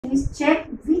is check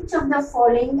which of the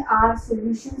following are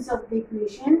solutions of the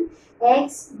equation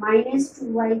x minus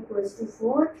 2y equals to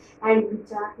 4 and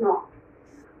which are not.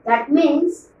 That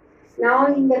means now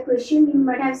in the question you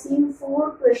might have seen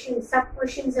 4 questions, sub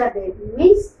questions are there. It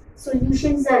means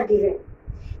solutions are given.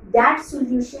 That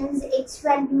solutions x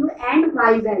value and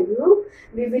y value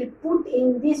we will put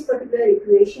in this particular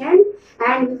equation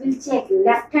and we will check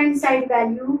left hand side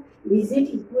value, is it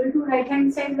equal to right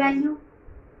hand side value.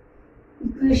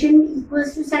 Equation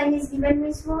equals to sign is given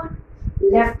means what?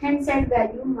 Left hand side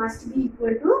value must be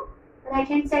equal to right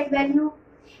hand side value.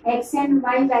 X and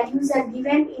y values are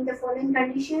given in the following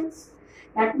conditions.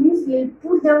 That means we will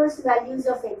put those values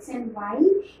of x and y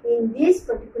in this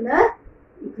particular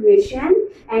equation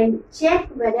and check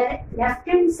whether left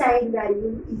hand side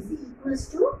value is equals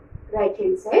to right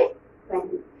hand side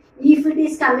value. If it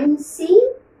is coming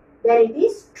same, then it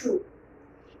is true.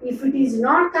 If it is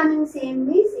not coming same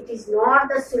means it is not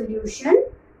the solution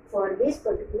for this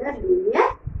particular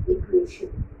linear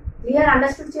equation. Clear?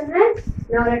 Understood, children?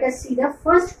 Now let us see the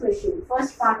first question,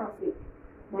 first part of it.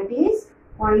 That is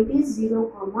point is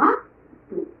 0,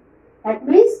 2. That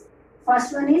means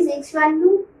first one is x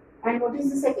value and what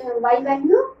is the second y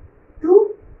value?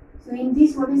 2. So in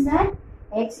this what is that?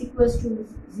 X equals to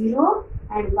 0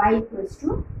 and y equals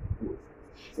to 2.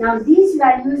 Now these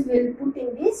values we will put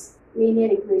in this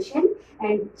linear equation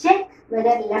and check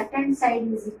whether left hand side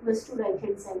is equals to right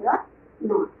hand side or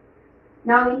not.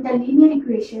 Now in the linear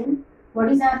equation,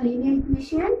 what is our linear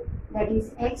equation? That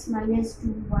is x minus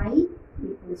 2y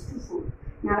equals to 4.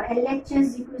 Now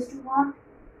LHS equals to what?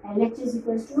 LHS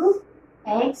equals to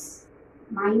x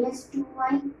minus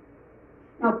 2y.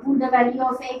 Now put the value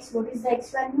of x. What is the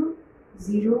x value?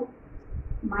 0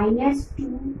 minus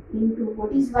 2 into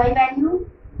what is y value?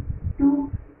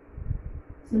 2.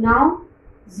 So now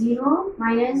 0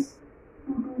 minus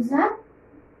 2 2s are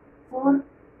 4.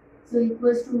 So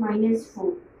equals to minus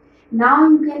 4. Now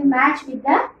you can match with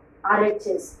the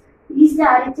RHS. Is the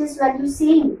RHS value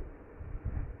same?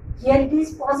 Here it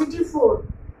is positive 4.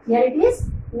 Here it is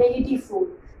negative 4.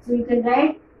 So you can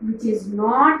write which is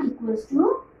not equals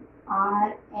to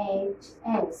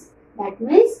RHS. That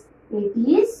means it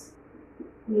is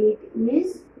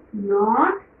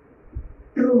not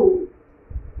true.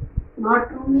 Not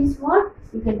true means what?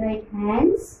 You can write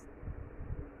hence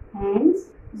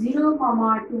 0,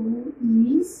 2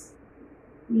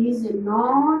 is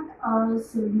not a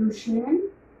solution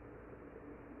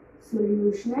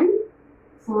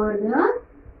for the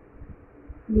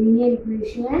linear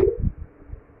equation.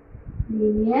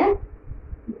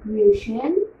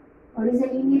 What is the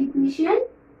linear equation?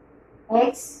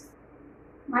 X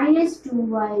minus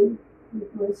 2y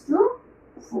equals to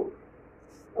 4.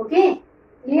 Okay,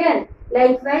 clear?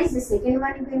 Likewise, the second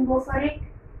one you can go for it.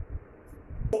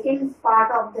 Second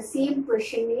part of the same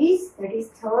question is, that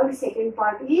is second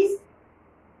part is,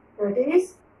 that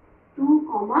is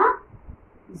 2,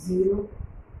 0.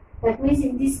 That means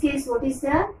in this case what is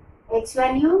the x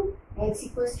value? X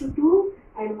equals to 2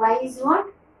 and y is what?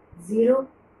 0.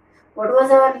 What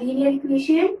was our linear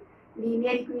equation?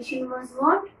 Linear equation was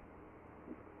what?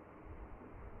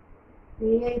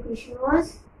 Linear equation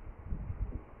was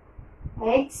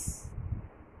x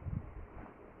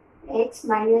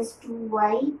minus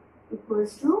 2y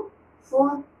equals to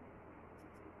 4.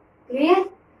 Clear?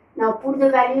 Now put the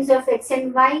values of x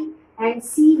and y and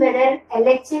see whether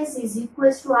LHS is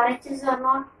equals to RHS or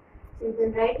not. So you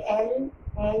can write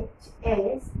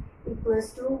LHS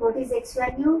equals to what is x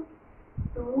value?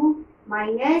 2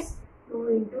 minus 2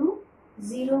 into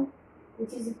 0,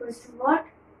 which is equals to what?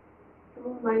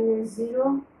 2 minus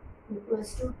 0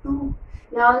 equals to 2.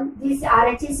 Now this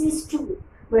RHS is 2.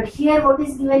 But here what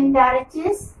is given in the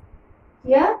RHS?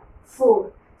 Here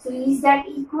 4. So is that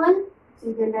equal? So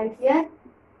you can write here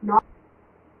not.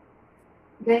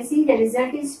 You can see the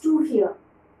result is 2 here.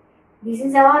 This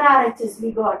is our RHS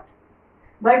we got.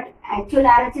 But actual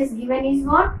RHS given is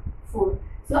what? 4.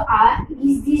 So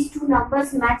is these two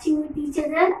numbers matching with each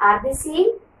other? Are they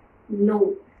same?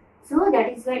 No. So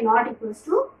that is why not equals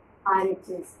to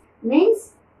RHS.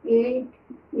 Means it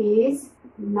is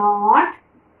not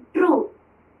true.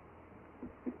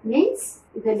 Means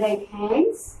you can write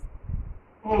hence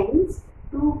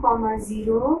 2,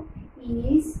 0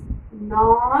 is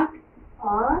not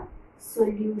a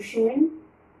solution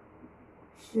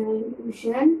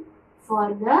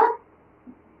for the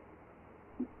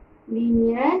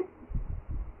linear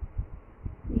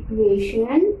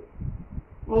equation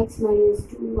x minus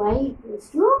 2y equals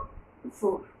to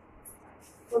 4.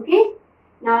 Okay.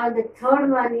 Now the third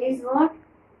one is what?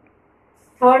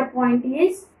 Third point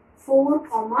is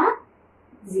 4,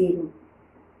 0.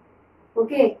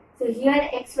 Okay, so here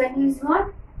x value is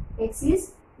what? X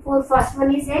is 4. First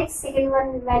one is x, second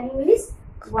one value is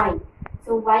y.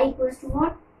 So y equals to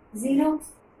what? 0.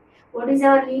 What is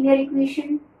our linear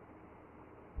equation?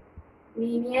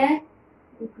 Linear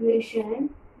equation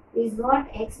is what?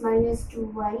 X minus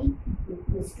 2y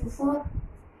equals to 4.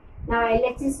 Now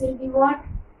LHS will be what?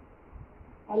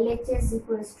 LHS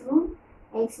equals to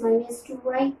x minus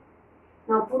 2y.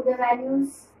 Now put the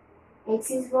values.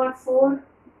 X is what? 4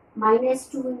 minus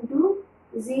 2 into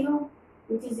 0,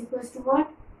 which is equals to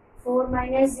what? 4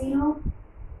 minus 0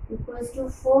 equals to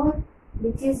 4,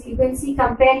 which is, you can see,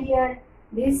 compare here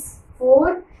this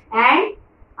 4 and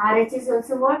RHS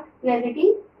also what? We are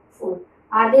getting 4.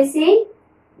 Are they same?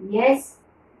 Yes.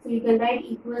 So you can write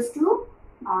equals to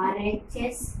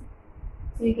RHS.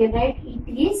 So you can write it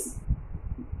is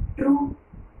true.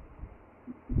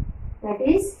 That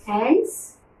is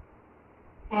hence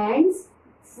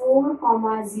 4,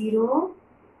 0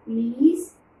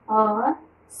 is a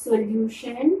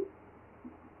solution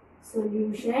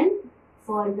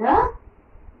for the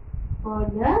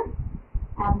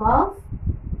above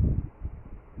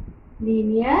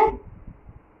linear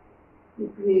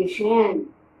equation.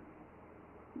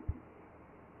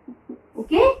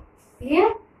 Okay,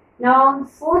 clear? Now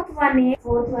fourth one is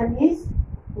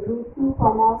root 2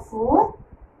 comma 4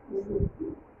 root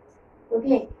 2.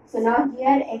 Okay, so now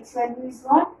here x value is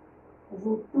what?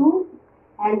 Root 2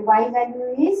 and y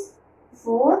value is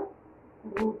 4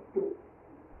 root 2.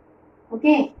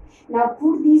 Okay, now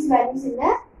put these values in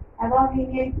the above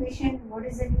linear equation. What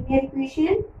is the linear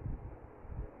equation?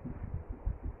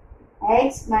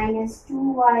 X minus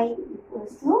 2y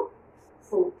equals to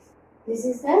 4. This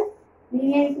is the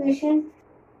linear equation.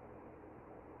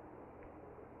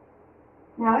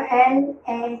 Now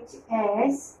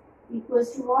LHS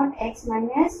equals to what? X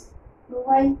minus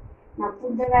 2y. Now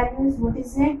put the values. What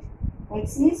is it?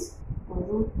 X is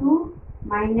root 2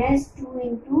 minus 2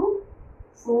 into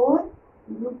 4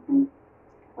 root 2.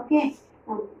 Okay.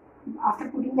 Now after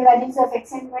putting the values of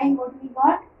x and y, what we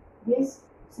got? This.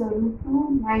 So root 2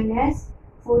 minus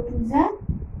 4 to the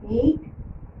 8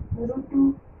 root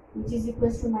 2, which is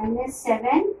equals to minus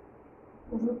 7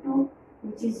 root 2,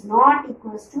 which is not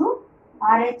equals to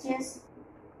RHS,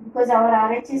 because our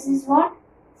RHS is what?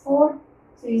 4.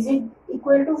 So is it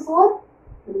equal to 4?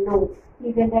 No.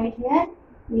 You can write here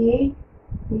 8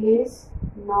 is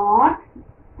not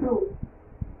true.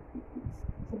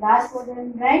 So last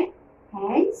one, right?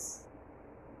 Hence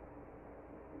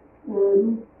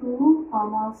root 2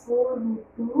 comma 4 root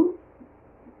 2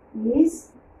 is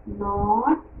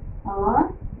not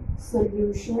a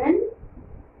solution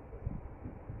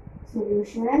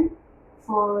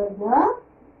for the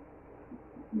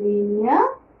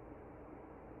linear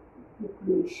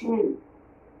equation.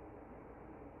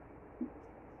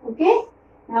 Okay.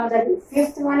 Now the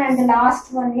fifth one and the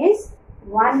last one is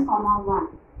 1 comma 1.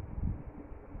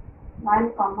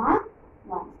 1 comma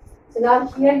 1. So now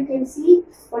here you can see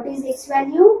what is x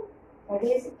value? That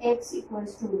is x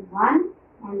equals to 1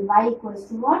 and y equals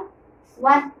to what?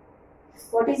 1.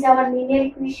 What is our linear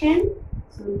equation?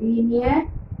 So linear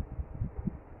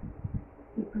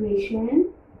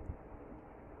equation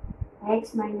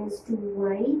x minus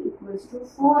 2y equals to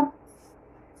 4.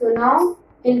 So now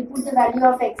we'll put the value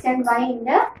of x and y in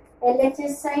the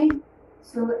LHS side.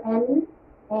 So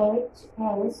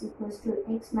LHS equals to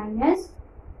x minus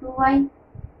 2y.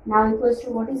 Now equals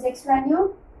to what is x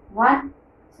value? 1.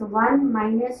 So 1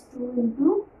 minus 2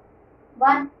 into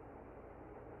 1.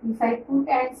 If I put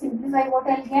and simplify, what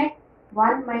I'll get?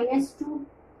 1 minus 2,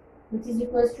 which is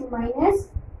equals to minus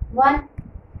 1.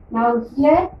 Now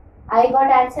here I got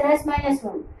answer as minus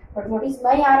 1. But what is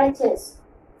my RHS?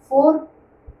 4.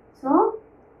 So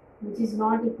which is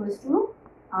not equals to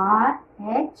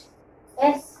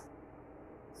RHS.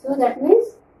 So that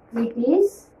means it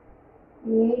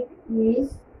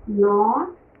is not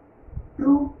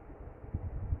true.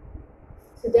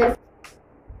 So therefore,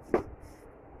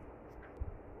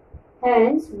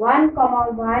 hence 1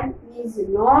 comma 1 is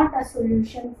not a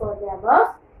solution for the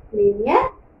above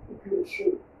linear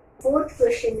equation. Fourth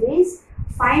question is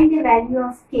find the value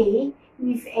of k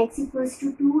if x equals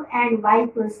to 2 and y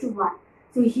equals to 1.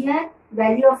 So here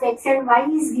value of x and y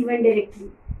is given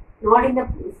directly, not in the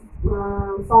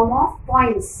form of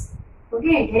points.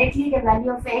 Okay, directly the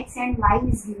value of x and y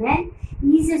is given.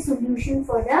 Is a solution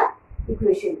for the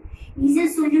equation. Is a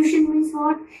solution means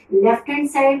what? Left hand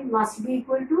side must be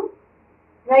equal to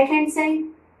right hand side.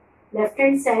 Left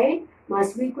hand side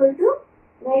must be equal to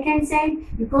right hand side,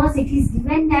 because it is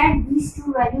given that these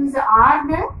two values are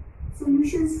the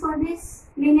solutions for this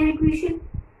linear equation.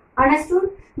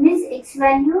 Understood? Means x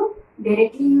value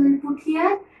directly you will put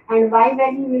here and y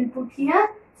value you will put here,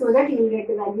 so that you will get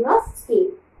the value of k.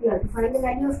 You have to find the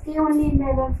value of k only in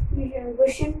the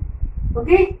question.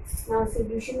 Okay. Now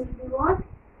solution will be what?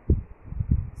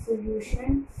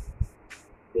 Solution.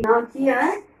 Now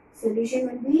here solution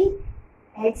will be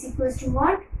x equals to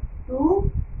what?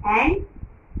 2 and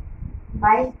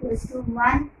y equals to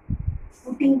 1.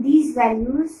 Putting these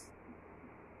values,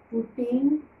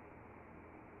 in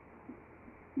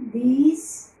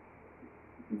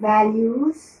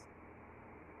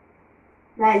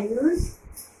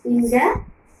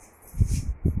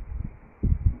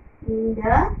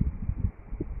the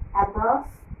above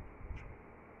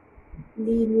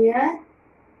linear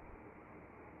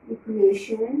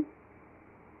equation.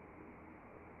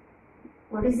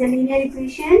 What is the linear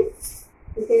equation?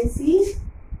 You can see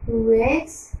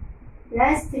 2x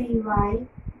plus 3y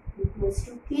equals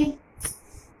to k.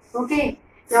 Okay.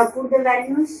 Now put the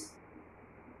values.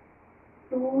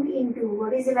 2 into,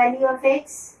 what is the value of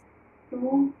x?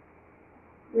 2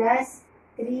 plus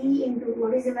 3 into,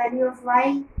 what is the value of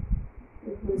y?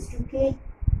 Equals to k.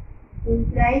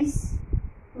 Implies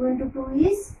 2 into 2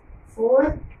 is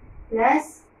 4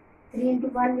 plus 3 into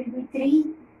 1 will be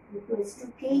 3 equals to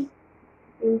k.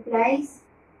 Implies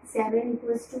 7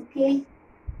 equals to k.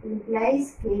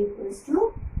 Implies k equals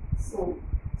to 7.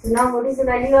 So now what is the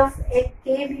value of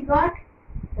k we got?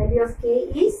 Value of k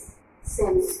is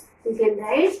 7. You can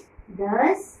write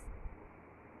thus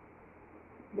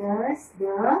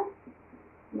the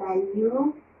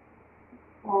value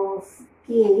of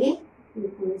k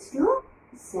equals to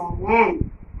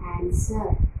 7.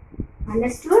 Answer.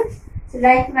 Understood? So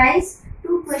likewise,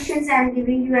 2 questions I am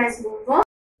giving you as homework.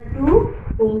 2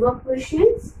 homework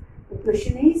questions. The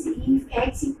question is, if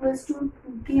x equals to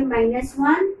 2k minus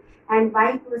 1 and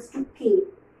y equals to k,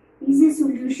 is the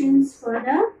solutions for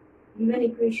the given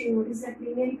equation. What is that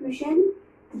linear equation?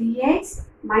 3x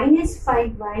minus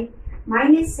 5y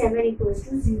minus 7 equals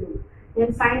to 0.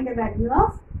 Then find the value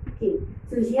of k.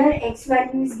 So here x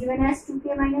value is given as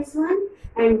 2k minus 1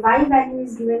 and y value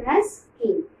is given as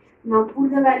k. Now put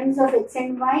the values of x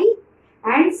and y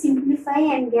and simplify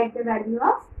and get the value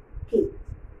of k.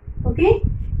 Okay.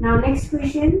 Now next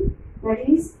question, that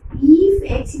is, if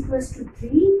x equals to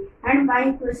 3 and y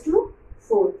equals to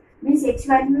 4, means x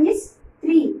value is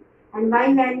 3 and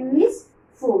y value is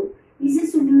 4, is the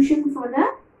solution for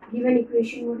the given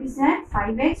equation. What is that?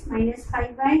 5x minus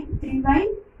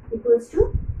 3y equals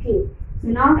to k. So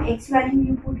now x value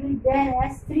you put it there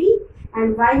as 3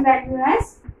 and y value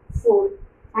as 4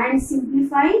 and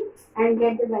simplify and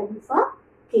get the value for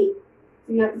k.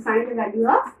 So you have to find the value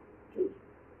of k.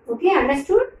 Okay,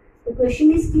 understood? The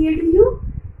question is clear to you?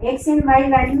 X and y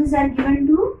values are given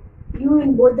to you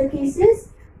in both the cases.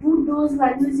 Put those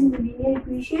values in the linear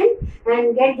equation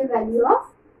and get the value of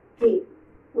k.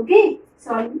 Okay,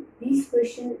 solve these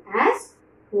questions as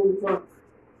homework.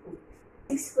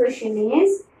 Next question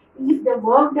is, if the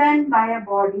work done by a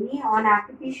body on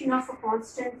application of a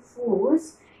constant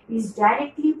force is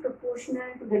directly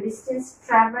proportional to the distance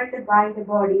travelled by the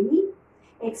body,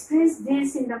 express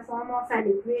this in the form of an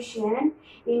equation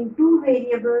in 2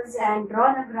 variables and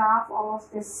draw the graph of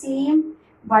the same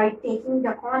by taking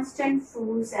the constant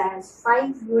force as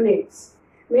 5 units.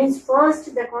 Means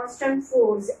first the constant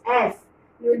force F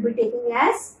you will be taking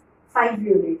as 5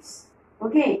 units.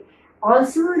 Okay.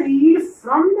 Also read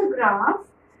from the graph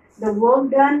the work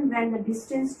done when the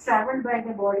distance travelled by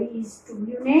the body is 2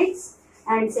 units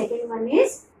and second one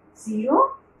is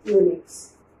 0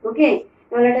 units. Okay.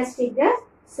 Now let us take the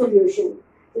solution.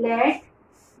 Let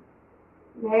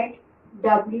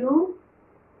W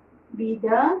be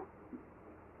the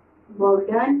work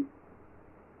done.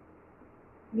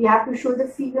 We have to show the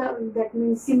figure, that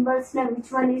means symbols now,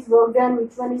 which one is work done,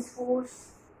 which one is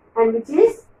force and which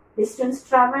is distance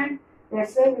travelled.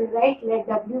 That's why we write let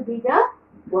W be the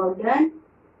work done,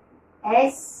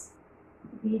 S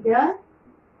be the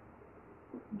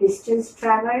distance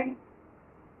travelled,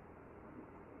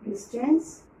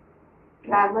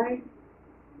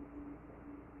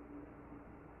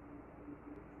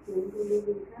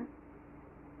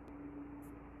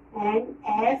 and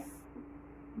F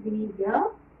be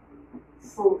the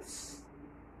force.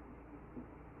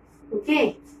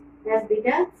 Okay, F be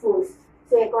the force.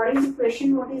 So according to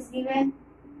question, what is given?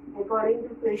 According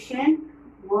to question,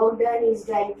 work done is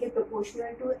directly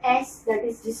proportional to S, that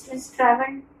is distance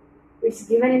travelled. It's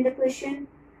given in the question.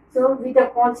 So with a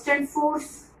constant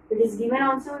force, it is given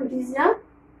also, it is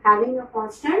having a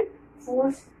constant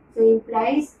force. So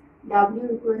implies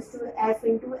W equals to F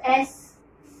into S.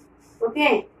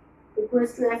 Okay,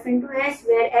 equals to F into S,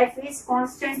 where F is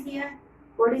constant here.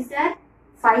 What is that?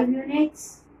 5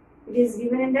 units. It is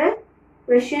given in the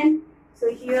question.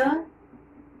 So here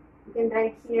you can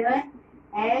write here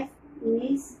f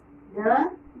is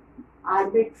the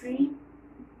arbitrary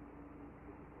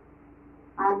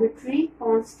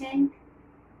constant.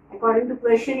 According to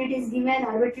question, it is given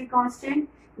arbitrary constant,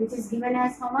 which is given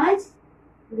as how much?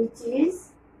 Which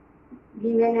is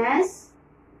given as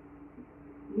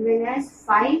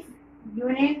 5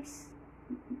 units.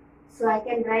 So I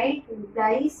can write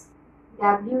implies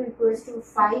W equals to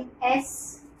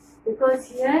 5s, because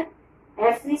here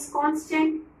f is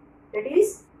constant, that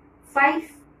is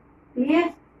 5.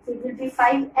 Clear? So it will be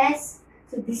 5s.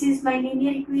 So this is my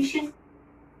linear equation.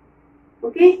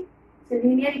 Okay? So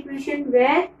linear equation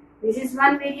where this is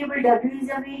one variable, W is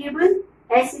a variable,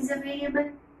 S is a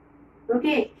variable.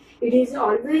 Okay? It is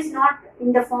always not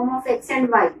in the form of X and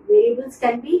Y. Variables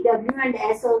can be W and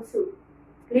S also.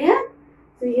 Clear?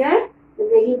 So here the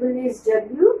variable is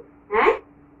W and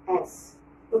S.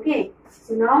 Okay?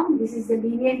 So now this is the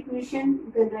linear equation.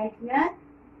 You can write here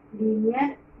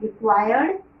linear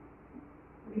required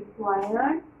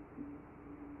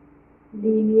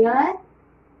linear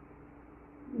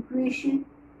equation.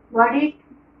 Got it?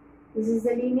 This is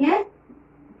the linear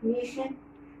equation.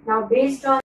 Now based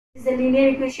on this is the linear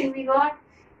equation we got.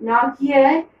 Now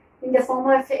here in the form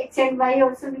of X and Y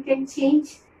also we can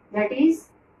change. That is,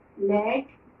 let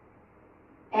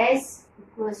S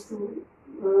equals to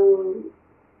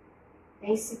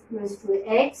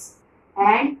X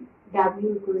and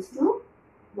W equals to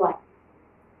 1.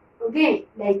 Okay,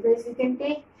 likewise we can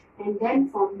take and then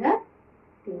form the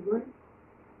table.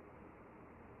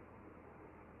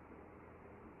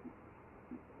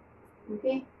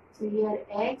 Okay, so here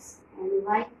X and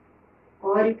Y,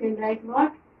 or you can write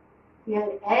what?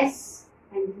 Here S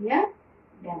and here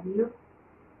W.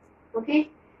 Okay,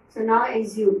 so now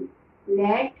assume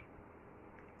let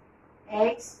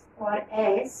X or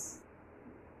S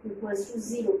equals to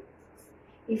 0.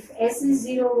 If S is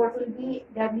 0, what will be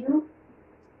W?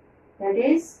 That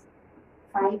is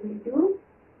 5 into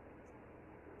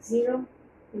 0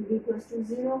 will be equals to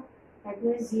 0. That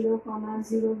means 0,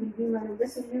 0 will be one of the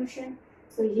solution.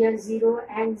 So here 0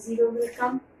 and 0 will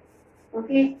come.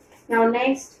 Okay. Now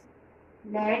next,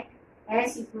 let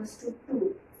S equals to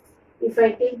 2. If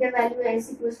I take the value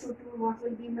S equals to 2, what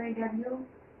will be my W?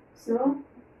 So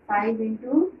 5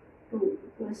 into 2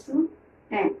 equals to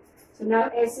 10. So now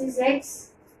S is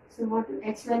X. So what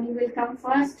X value will come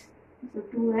first? So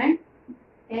 2 and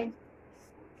 10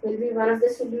 will be one of the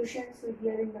solutions. So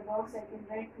here in the box I can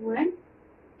write 2 and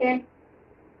 10.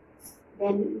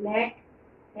 Then let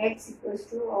X equals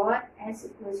to or S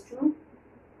equals to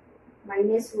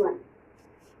minus 1.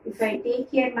 If I take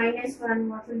here minus 1,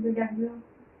 what will be W?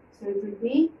 So it will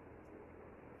be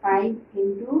 5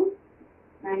 into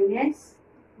minus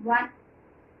 1.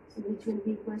 So which will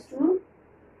be equals to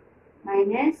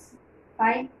minus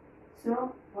 5.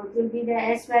 So what will be the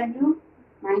S value?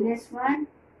 Minus 1,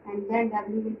 and then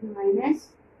W will be minus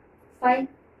 5.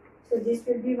 So this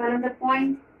will be one of the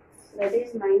points. That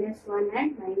is minus 1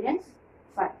 and minus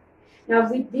 5. Now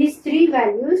with these three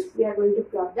values, we are going to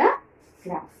plot the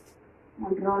graph. Now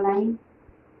draw line.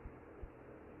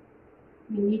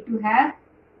 We need to have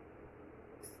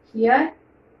here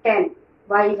 10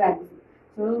 Y value.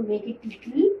 So make it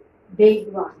little big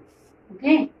one.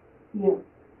 Okay. Here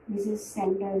this is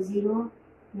center 0.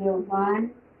 Here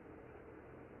 1,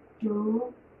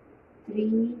 2,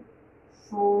 3,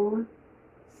 4,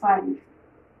 5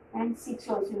 and 6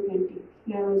 also you can take.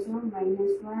 Here also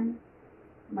minus 1,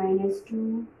 minus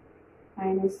 2,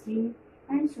 minus 3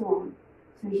 and so on.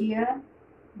 So here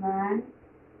 1,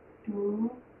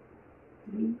 2,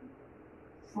 3,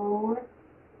 4,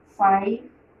 5,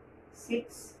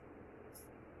 6,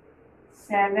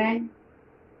 7,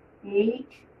 8,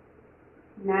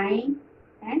 9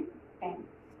 and 10.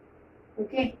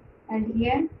 Okay, and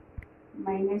here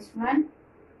minus 1,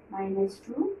 minus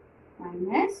 2,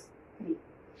 minus 3.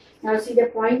 Now see the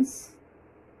points.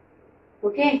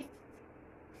 Okay,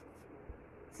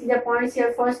 see the points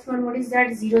here. First one, what is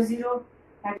that? 0, 0.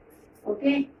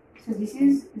 Okay, so this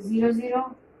is 0,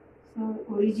 0. So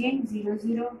origin 0,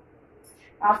 0.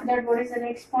 After that, what is the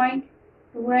next point?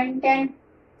 2 and 10.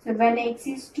 So when X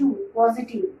is 2,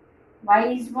 positive, Y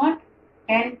is what?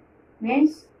 10.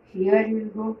 Means here you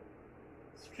will go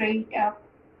straight up.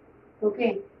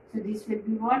 Okay, so this will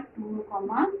be what? 2,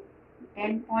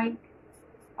 10 point.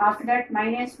 After that,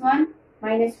 minus 1,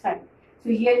 minus 5. So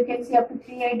here you can see up to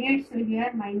 3 I did. So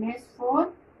here minus 4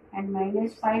 and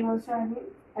minus 5 also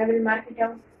I will mark it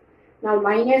out. Now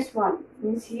minus 1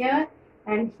 means here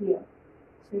and here.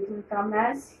 So it will come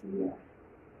as here.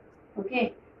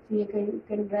 Okay, so you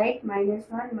can write minus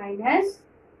 1, minus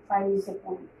 5 is the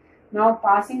point. Now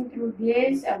passing through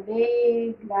this, a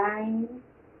big line,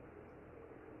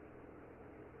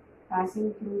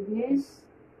 passing through this.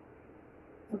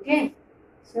 Okay,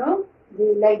 so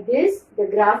like this the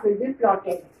graph will be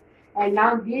plotted, and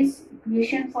now this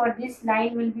equation for this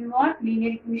line will be what?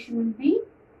 Linear equation will be,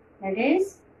 that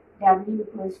is W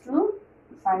equals to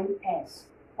 5s,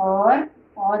 or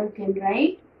you can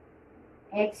write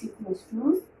x equals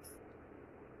to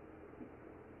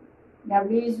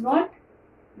W is what?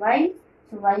 Y.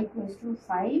 So y equals to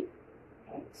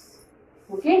 5x.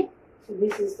 Okay, so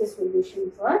this is the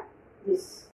solution for this.